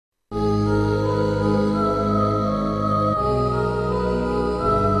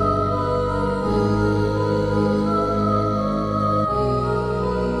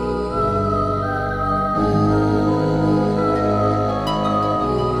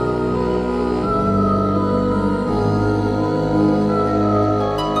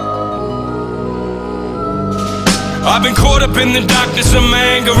I've been caught up in the darkness of my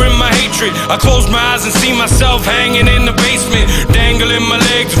anger and my hatred. I close my eyes and see myself hanging in the basement, dangling my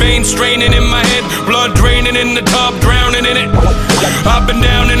legs, veins straining in my head, blood draining in the tub, drowning in it. I've been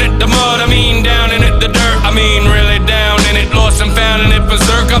down in it, the mud, I mean down in it, the dirt, I mean really down in it, lost and found in it,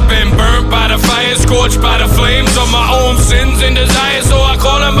 berserk. I've been burnt by the fire, scorched by the flames of my own sins and desires, so I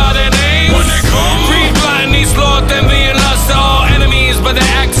call them by their names. When they come, greed, gluttony, sloth, envy, and lust are all enemies, but they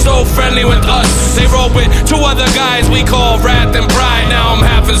act so friendly with us. They roll with two other guys we call wrath and pride. Now I'm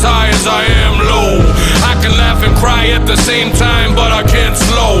half as high as I am low. I can laugh and cry at the same time, but I can't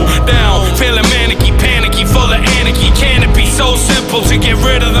slow down. Feeling manicky, panicky, full of anarchy. Can it be so simple to get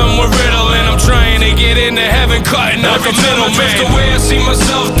rid of them? We're riddling. I'm trying to get into heaven, cutting out the middleman. The way I see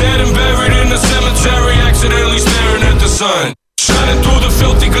myself dead and buried in the cemetery, accidentally staring at the sun, shining through the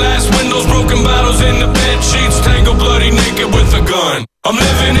filthy glass windows, broken bottles in the bed sheets, tangled bloody naked with a gun. I'm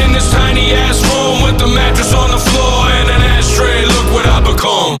living in this tiny ass room with a mattress on the floor and an ashtray. Look what I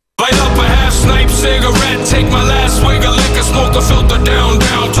become. Light up a half snipe cigarette, take my last swig of liquor, smoke the filter down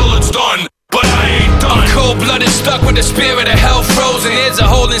till it's done. But I ain't done. I'm cold-blooded, stuck with the spirit of hell frozen. There's a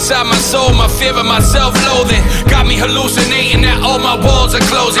hole inside my soul, my fear of my self-loathing got me hallucinating that all my walls are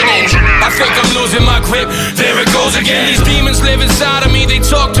closing in. I think I'm losing my grip, there it goes again. These demons live inside of me, they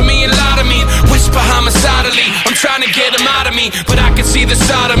talk to me and lie to me, whisper homicidally. I'm trying to get them out of me, but I can see the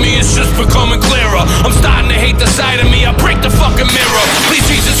side of me, it's just becoming clearer. I'm starting to hate the side of me, I break the fucking mirror. Please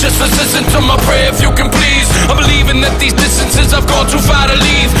Jesus, just listen to my prayer if you can please. I'm believing that these distances I've gone too far to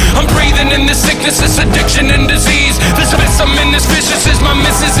leave. I'm breathing in this sickness, this addiction and disease. This mess I'm in, this vicious is my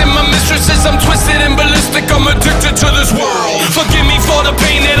missus and my mistresses. I'm twisted and ballistic, I'm addicted to this world. Forgive me for the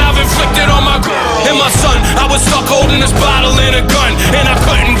pain that I've inflicted on my girl and my son. I was stuck holding this bottle and a gun, and I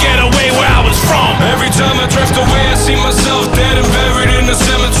couldn't get away where I was from. Every time I drift away, I see myself dead and buried in the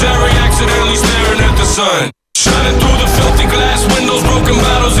cemetery, accidentally staring at the sun, shining through the filthy glass windows, broken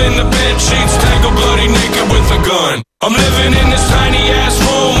bottles in the bed sheets, tangled bloody naked with a gun. I'm living in this tiny ass